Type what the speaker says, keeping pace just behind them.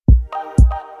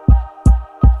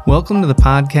Welcome to the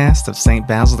podcast of St.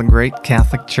 Basil the Great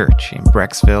Catholic Church in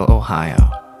Brecksville, Ohio,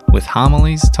 with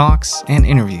homilies, talks, and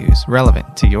interviews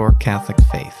relevant to your Catholic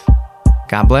faith.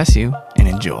 God bless you and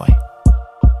enjoy.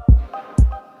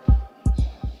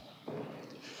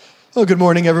 Well, good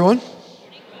morning, everyone.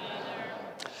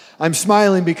 I'm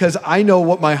smiling because I know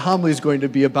what my homily is going to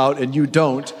be about and you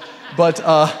don't, but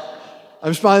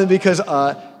I'm smiling because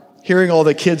hearing all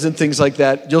the kids and things like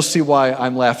that, you'll see why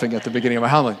I'm laughing at the beginning of my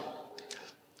homily.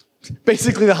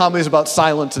 Basically, the homily is about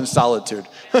silence and solitude.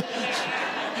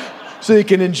 So you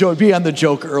can be on the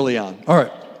joke early on. All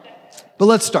right, but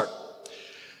let's start.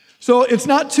 So it's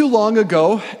not too long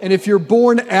ago, and if you're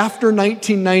born after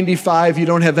 1995, you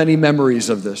don't have any memories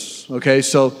of this, okay?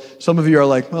 So some of you are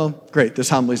like, well, great, this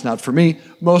homily's not for me.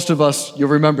 Most of us, you'll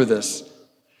remember this.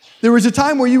 There was a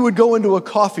time where you would go into a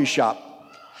coffee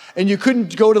shop, and you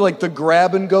couldn't go to like the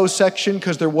grab-and-go section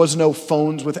because there was no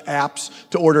phones with apps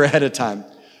to order ahead of time.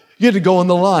 You had to go in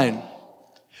the line.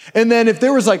 And then if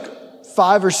there was like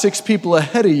 5 or 6 people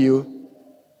ahead of you,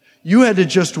 you had to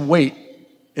just wait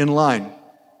in line.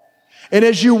 And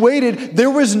as you waited, there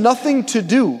was nothing to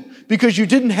do because you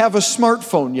didn't have a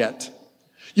smartphone yet.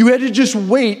 You had to just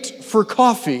wait for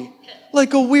coffee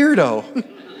like a weirdo.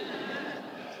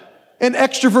 And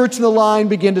extroverts in the line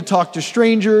began to talk to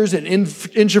strangers, and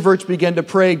introverts began to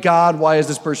pray, God, why is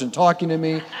this person talking to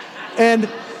me? And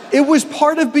it was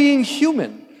part of being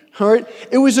human. All right?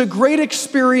 It was a great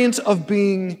experience of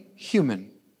being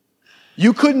human.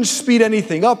 You couldn't speed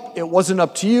anything up. It wasn't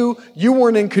up to you. You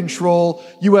weren't in control.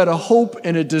 You had a hope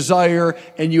and a desire,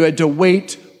 and you had to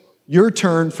wait your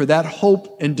turn for that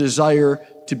hope and desire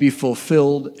to be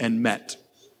fulfilled and met.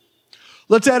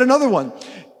 Let's add another one.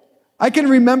 I can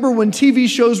remember when TV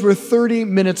shows were 30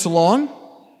 minutes long,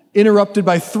 interrupted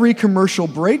by 3 commercial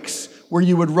breaks, where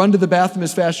you would run to the bathroom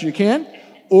as fast as you can,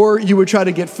 or you would try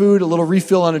to get food, a little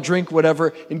refill on a drink,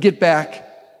 whatever, and get back,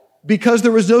 because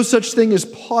there was no such thing as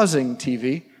pausing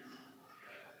TV.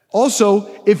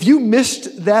 Also, if you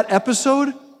missed that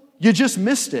episode, you just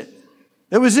missed it.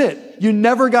 That was it. You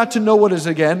never got to know what is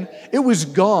again. It was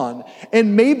gone.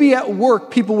 And maybe at work,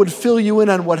 people would fill you in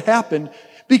on what happened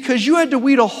because you had to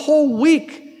wait a whole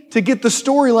week to get the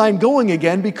storyline going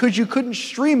again because you couldn't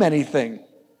stream anything.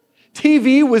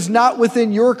 TV was not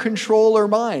within your control or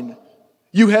mine.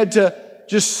 You had to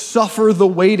just suffer the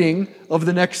waiting of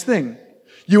the next thing.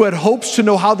 You had hopes to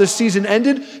know how the season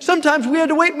ended. Sometimes we had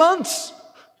to wait months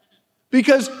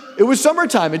because it was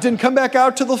summertime. It didn't come back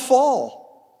out till the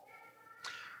fall.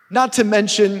 Not to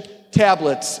mention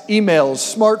tablets, emails,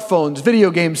 smartphones, video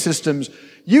game systems.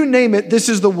 You name it, this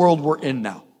is the world we're in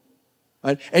now.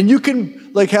 Right? And you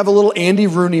can have a little Andy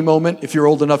Rooney moment. If you're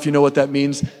old enough, you know what that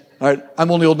means. All right, I'm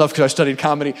only old enough because I studied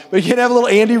comedy. But you can have a little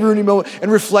Andy Rooney moment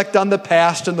and reflect on the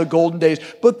past and the golden days.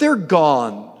 But they're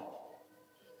gone.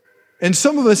 And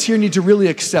some of us here need to really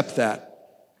accept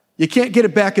that. You can't get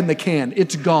it back in the can.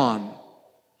 It's gone.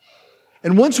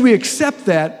 And once we accept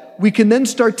that, we can then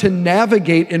start to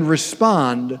navigate and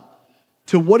respond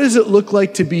to what does it look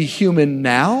like to be human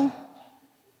now?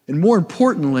 And more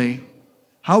importantly,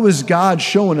 how is God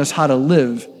showing us how to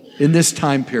live in this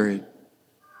time period?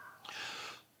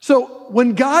 So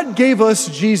when God gave us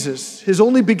Jesus, his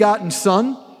only begotten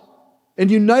Son,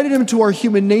 and united him to our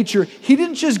human nature, he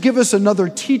didn't just give us another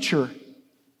teacher.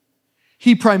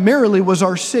 He primarily was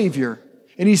our Savior.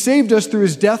 And he saved us through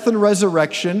his death and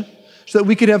resurrection so that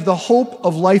we could have the hope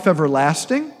of life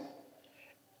everlasting.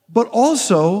 But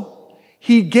also,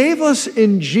 he gave us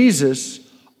in Jesus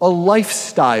a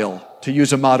lifestyle, to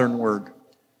use a modern word.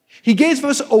 He gave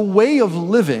us a way of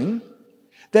living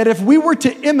that if we were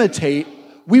to imitate,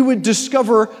 we would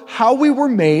discover how we were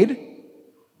made,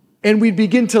 and we'd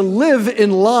begin to live in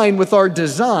line with our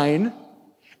design,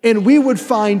 and we would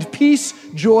find peace,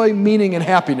 joy, meaning, and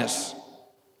happiness.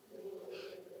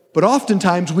 But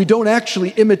oftentimes, we don't actually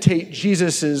imitate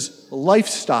Jesus'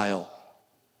 lifestyle.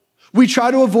 We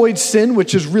try to avoid sin,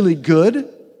 which is really good,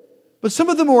 but some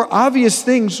of the more obvious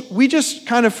things we just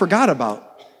kind of forgot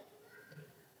about.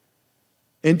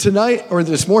 And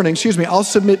this morning, I'll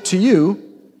submit to you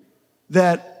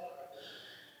that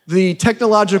the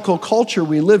technological culture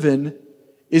we live in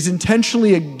is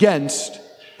intentionally against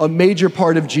a major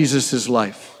part of Jesus'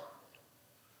 life,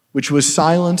 which was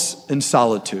silence and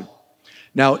solitude.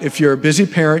 Now, if you're a busy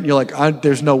parent, you're like,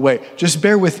 there's no way. Just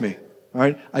bear with me, all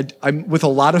right? I'm with a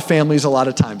lot of families a lot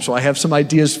of times, so I have some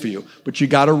ideas for you, but you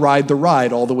got to ride the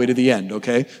ride all the way to the end,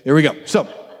 okay? There we go. So,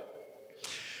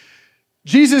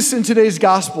 Jesus in today's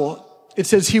gospel, it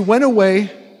says he went away,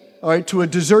 all right, to a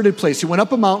deserted place. He went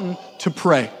up a mountain to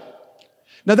pray.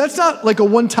 Now, that's not like a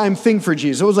one-time thing for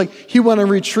Jesus. It was like he went on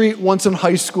retreat once in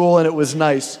high school and it was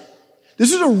nice.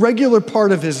 This is a regular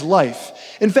part of his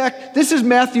life. In fact, this is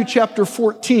Matthew chapter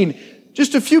 14.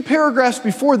 Just a few paragraphs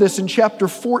before this, in chapter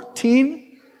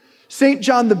 14, St.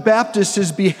 John the Baptist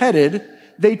is beheaded.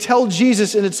 They tell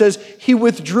Jesus, and it says, he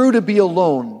withdrew to be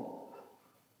alone.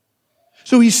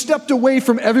 So he stepped away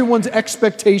from everyone's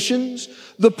expectations,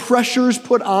 the pressures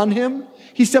put on him.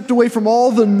 He stepped away from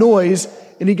all the noise,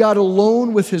 and he got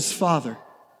alone with his Father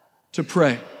to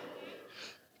pray.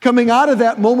 Coming out of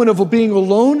that moment of being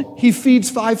alone, he feeds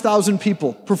 5,000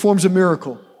 people, performs a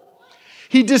miracle.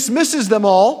 He dismisses them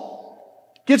all,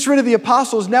 gets rid of the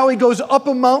apostles. Now he goes up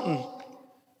a mountain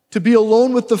to be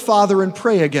alone with the Father and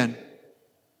pray again.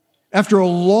 After a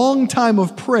long time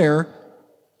of prayer,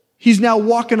 he's now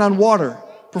walking on water,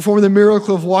 performing the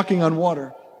miracle of walking on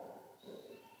water.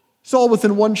 It's all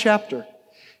within one chapter.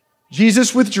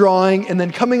 Jesus withdrawing and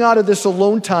then coming out of this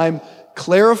alone time,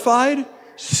 clarified,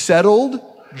 settled,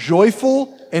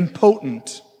 joyful, and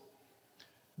potent.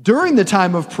 During the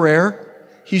time of prayer,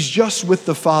 he's just with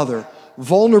the Father,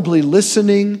 vulnerably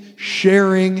listening,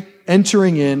 sharing,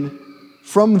 entering in.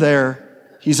 From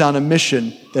there, he's on a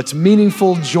mission that's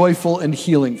meaningful, joyful, and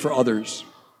healing for others.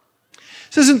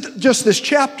 This isn't just this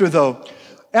chapter, though.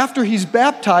 After he's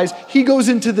baptized, he goes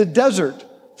into the desert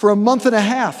for a month and a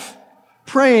half,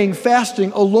 praying,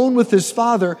 fasting, alone with his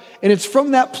Father. And it's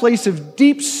from that place of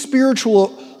deep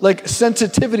spiritual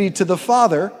sensitivity to the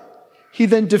Father, he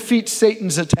then defeats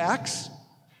Satan's attacks.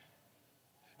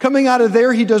 Coming out of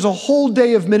there, he does a whole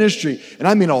day of ministry. And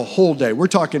I mean a whole day. We're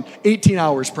talking 18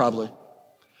 hours probably.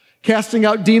 Casting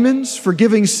out demons,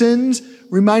 forgiving sins,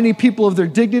 reminding people of their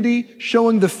dignity,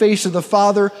 showing the face of the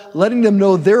Father, letting them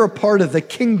know they're a part of the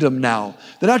kingdom now.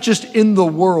 They're not just in the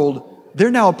world,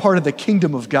 they're now a part of the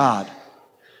kingdom of God.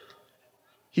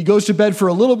 He goes to bed for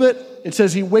a little bit. It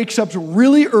says he wakes up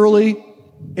really early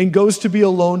and goes to be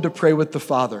alone to pray with the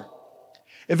Father.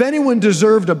 If anyone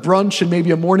deserved a brunch and maybe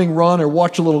a morning run or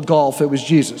watch a little golf, it was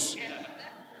Jesus.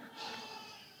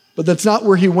 But that's not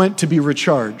where he went to be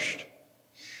recharged.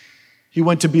 He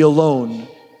went to be alone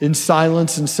in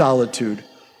silence and solitude,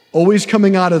 always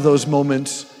coming out of those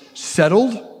moments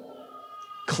settled,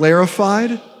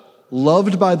 clarified,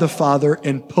 loved by the Father,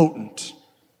 and potent.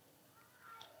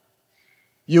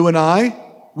 You and I,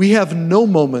 we have no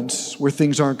moments where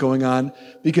things aren't going on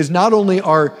because not only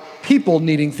are people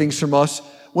needing things from us,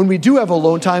 when we do have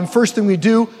alone time, first thing we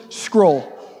do,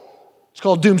 scroll. It's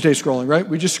called doomsday scrolling, right?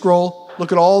 We just scroll,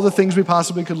 look at all the things we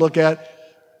possibly could look at.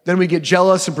 Then we get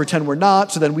jealous and pretend we're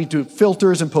not, so then we do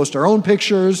filters and post our own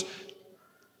pictures.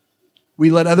 We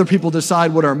let other people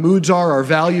decide what our moods are, our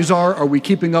values are. Are we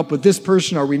keeping up with this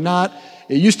person? Are we not?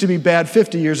 It used to be bad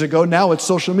 50 years ago. Now it's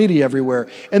social media everywhere.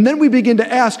 And then we begin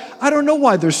to ask, I don't know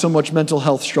why there's so much mental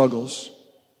health struggles.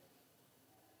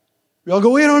 We all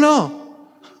go, we don't know.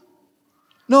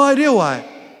 No idea why.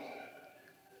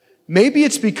 Maybe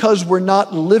it's because we're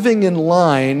not living in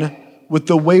line with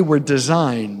the way we're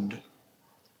designed.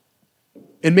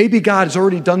 And maybe God has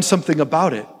already done something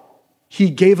about it. He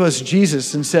gave us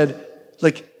Jesus and said,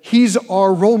 he's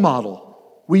our role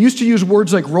model. We used to use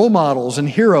words like role models and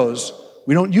heroes.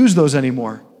 We don't use those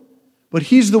anymore. But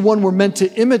he's the one we're meant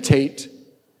to imitate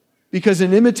because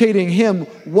in imitating him,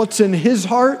 what's in his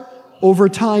heart over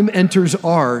time enters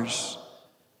ours.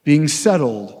 Being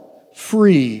settled,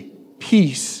 free,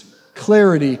 peace,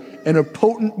 clarity, and a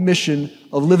potent mission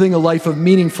of living a life of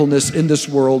meaningfulness in this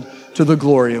world to the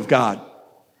glory of God.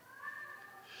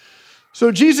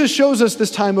 So Jesus shows us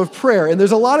this time of prayer, and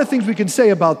there's a lot of things we can say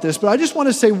about this, but I just want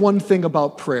to say one thing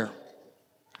about prayer.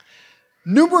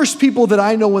 Numerous people that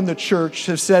I know in the church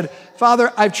have said,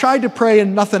 Father, I've tried to pray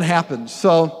and nothing happens.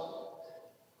 Well,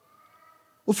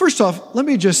 first off, let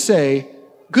me just say,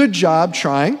 good job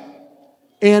trying,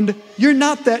 and you're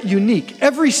not that unique.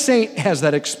 Every saint has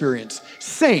that experience.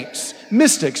 Saints,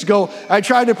 mystics go, I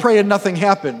tried to pray and nothing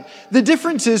happened. The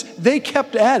difference is they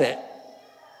kept at it.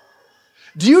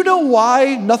 Do you know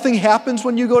why nothing happens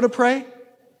when you go to pray?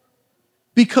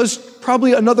 Because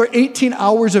probably another 18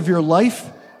 hours of your life,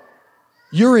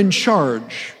 you're in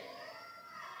charge.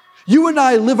 You and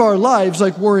I live our lives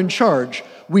like we're in charge.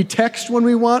 We text when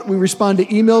we want. We respond to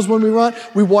emails when we want.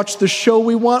 We watch the show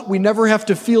we want. We never have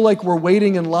to feel like we're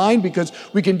waiting in line because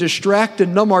we can distract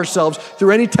and numb ourselves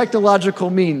through any technological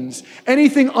means.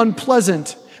 Anything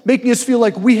unpleasant, making us feel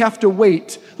like we have to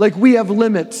wait, like we have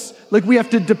limits, like we have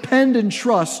to depend and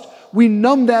trust. We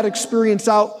numb that experience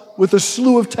out with a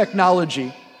slew of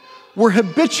technology. We're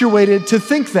habituated to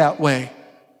think that way.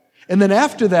 And then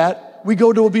after that, we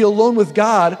go to be alone with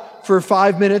God for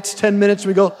 5 minutes, 10 minutes.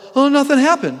 We go, oh, nothing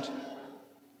happened.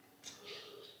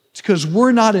 It's because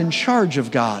we're not in charge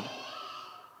of God.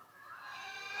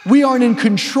 We aren't in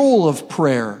control of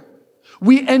prayer.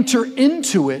 We enter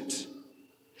into it,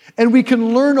 and we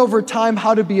can learn over time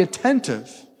how to be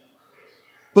attentive.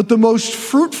 But the most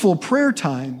fruitful prayer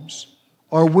times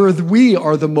are where we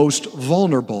are the most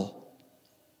vulnerable,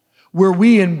 where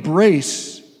we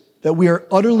embrace that we are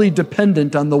utterly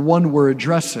dependent on the one we're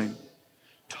addressing,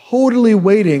 totally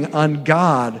waiting on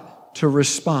God to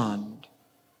respond.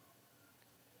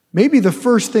 Maybe the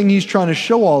first thing he's trying to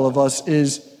show all of us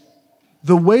is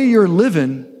the way you're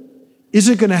living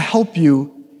isn't going to help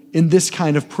you in this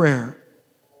kind of prayer.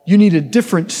 You need a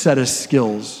different set of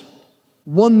skills,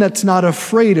 one that's not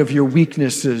afraid of your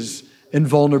weaknesses and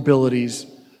vulnerabilities,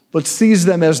 but sees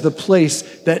them as the place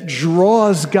that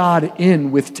draws God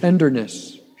in with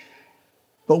tenderness.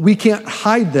 But we can't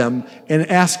hide them and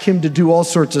ask him to do all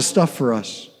sorts of stuff for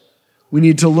us. We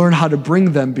need to learn how to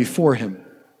bring them before him.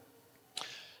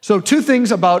 So 2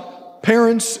 things about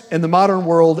parents in the modern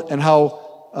world and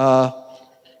how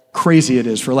crazy it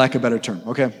is, for lack of a better term.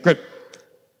 Okay, great.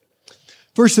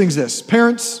 First thing's this.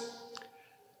 Parents,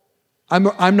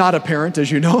 I'm not a parent,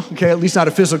 as you know, okay, at least not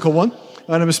a physical one.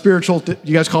 And I'm a spiritual,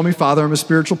 you guys call me father, I'm a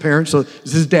spiritual parent, so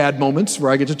this is dad moments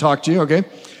where I get to talk to you, okay?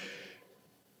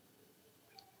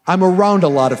 I'm around a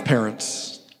lot of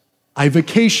parents. I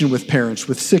vacation with parents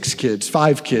with 6 kids,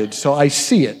 5 kids, so I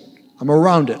see it. I'm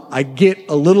around it. I get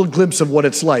a little glimpse of what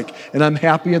it's like, and I'm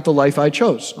happy at the life I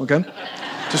chose, okay?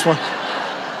 Just want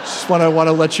I want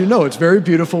to let you know. It's very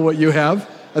beautiful what you have.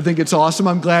 I think it's awesome.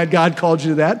 I'm glad God called you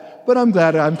to that, but I'm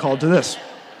glad I'm called to this.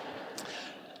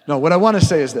 No, what I want to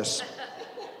say is this.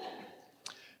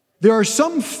 There are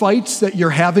some fights that you're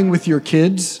having with your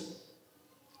kids.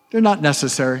 They're not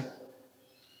necessary.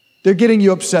 They're getting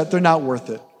you upset. They're not worth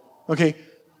it. Okay?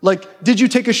 Like, did you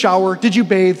take a shower? Did you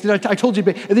bathe? I told you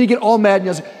to bathe. And then you get all mad and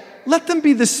you say, let them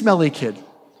be the smelly kid.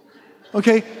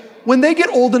 Okay? When they get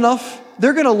old enough,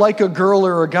 they're going to like a girl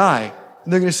or a guy.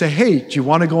 And they're going to say, hey, do you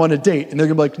want to go on a date? And they're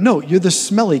going to be like, no, you're the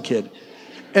smelly kid.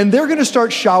 And they're going to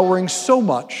start showering so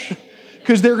much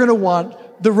because they're going to want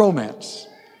the romance,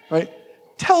 right?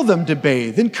 Tell them to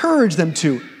bathe. Encourage them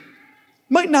to.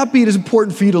 Might not be as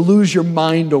important for you to lose your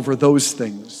mind over those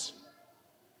things.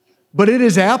 But it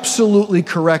is absolutely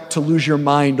correct to lose your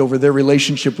mind over their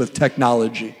relationship with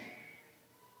technology.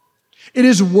 It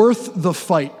is worth the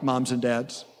fight, moms and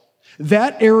dads.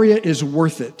 That area is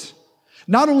worth it.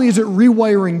 Not only is it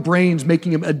rewiring brains,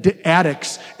 making them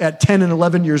addicts at 10 and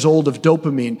 11 years old of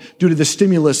dopamine due to the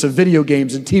stimulus of video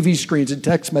games and TV screens and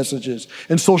text messages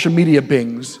and social media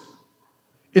bings.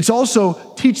 It's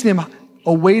also teaching them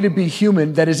a way to be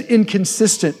human that is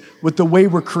inconsistent with the way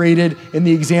we're created in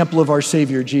the example of our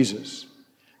Savior Jesus.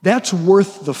 That's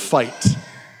worth the fight.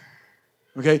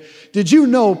 Okay? Did you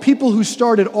know people who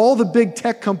started all the big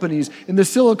tech companies in the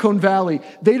Silicon Valley,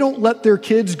 they don't let their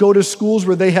kids go to schools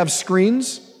where they have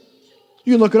screens?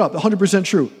 You can look it up, 100%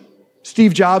 true.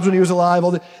 Steve Jobs, when he was alive,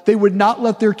 they would not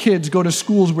let their kids go to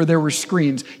schools where there were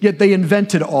screens, yet they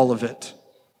invented all of it.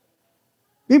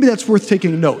 Maybe that's worth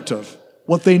taking note of,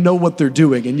 what they know what they're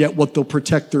doing, and yet what they'll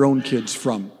protect their own kids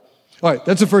from. All right,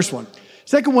 that's the first one.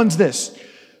 Second one's this.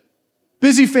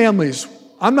 Busy families.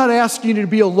 I'm not asking you to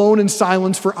be alone in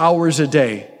silence for hours a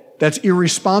day. That's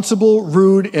irresponsible,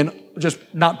 rude, and just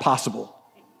not possible.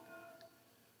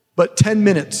 But 10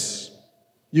 minutes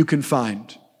you can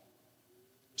find.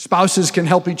 Spouses can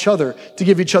help each other to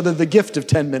give each other the gift of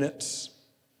 10 minutes.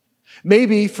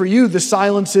 Maybe for you, the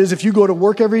silence is if you go to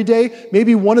work every day,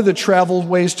 maybe one of the travel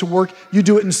ways to work, you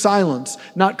do it in silence,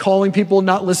 not calling people,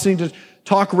 not listening to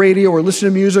talk radio or listen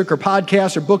to music or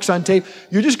podcasts or books on tape.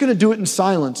 You're just going to do it in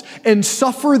silence and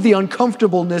suffer the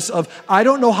uncomfortableness of, I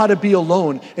don't know how to be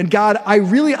alone. And God, I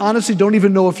really honestly don't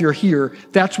even know if you're here.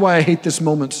 That's why I hate this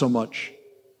moment so much.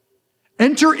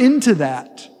 Enter into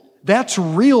that. That's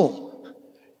real.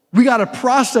 We got to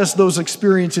process those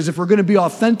experiences if we're going to be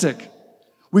authentic.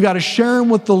 We got to share them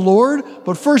with the Lord,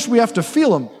 but first we have to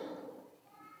feel them. All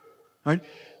right?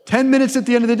 10 minutes at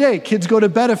the end of the day. Kids go to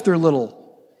bed if they're little.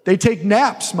 They take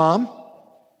naps, Mom.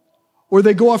 Or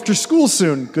they go after school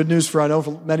soon. Good news for, I know,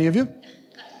 for many of you.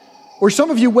 Or some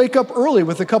of you wake up early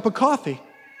with a cup of coffee.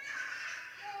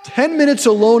 10 minutes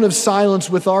alone of silence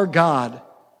with our God,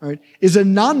 all right, is a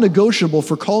non-negotiable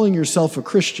for calling yourself a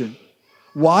Christian.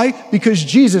 Why? Because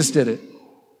Jesus did it.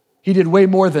 He did way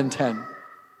more than 10.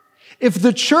 If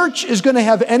the church is going to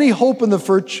have any hope in the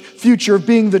future of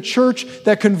being the church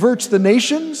that converts the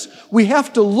nations, we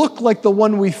have to look like the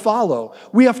one we follow.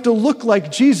 We have to look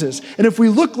like Jesus. And if we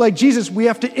look like Jesus, we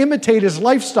have to imitate his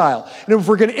lifestyle. And if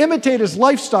we're going to imitate his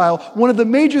lifestyle, one of the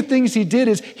major things he did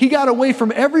is he got away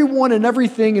from everyone and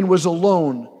everything and was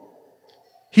alone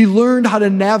He learned how to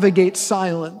navigate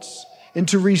silence and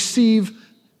to receive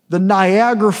the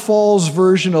Niagara Falls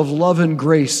version of love and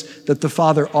grace that the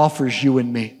Father offers you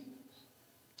and me.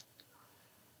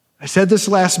 I said this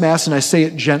last Mass, and I say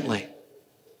it gently.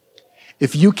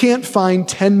 If you can't find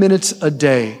 10 minutes a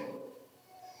day,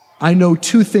 I know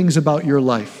two things about your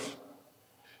life.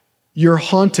 You're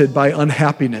haunted by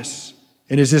unhappiness,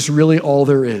 and is this really all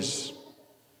there is?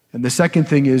 And the second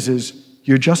thing is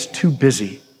you're just too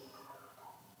busy.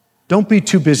 Don't be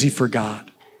too busy for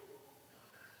God.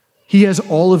 He has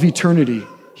all of eternity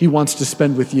He wants to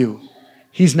spend with you.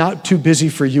 He's not too busy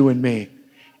for you and me,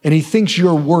 and He thinks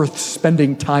you're worth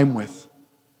spending time with.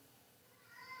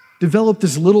 Develop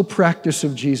this little practice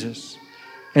of Jesus,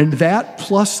 and that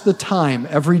plus the time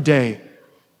every day,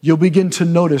 you'll begin to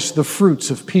notice the fruits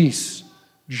of peace,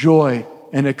 joy,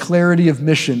 and a clarity of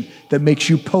mission that makes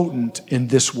you potent in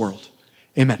this world.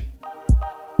 Amen.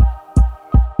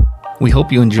 We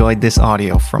hope you enjoyed this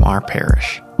audio from our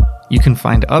parish. You can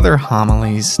find other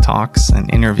homilies, talks,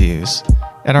 and interviews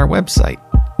at our website,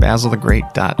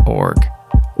 basilthegreat.org,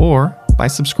 or by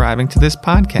subscribing to this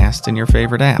podcast in your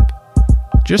favorite app.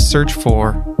 Just search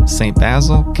for St.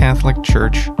 Basil Catholic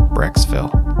Church,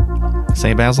 Brecksville.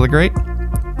 St. Basil the Great,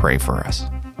 pray for us.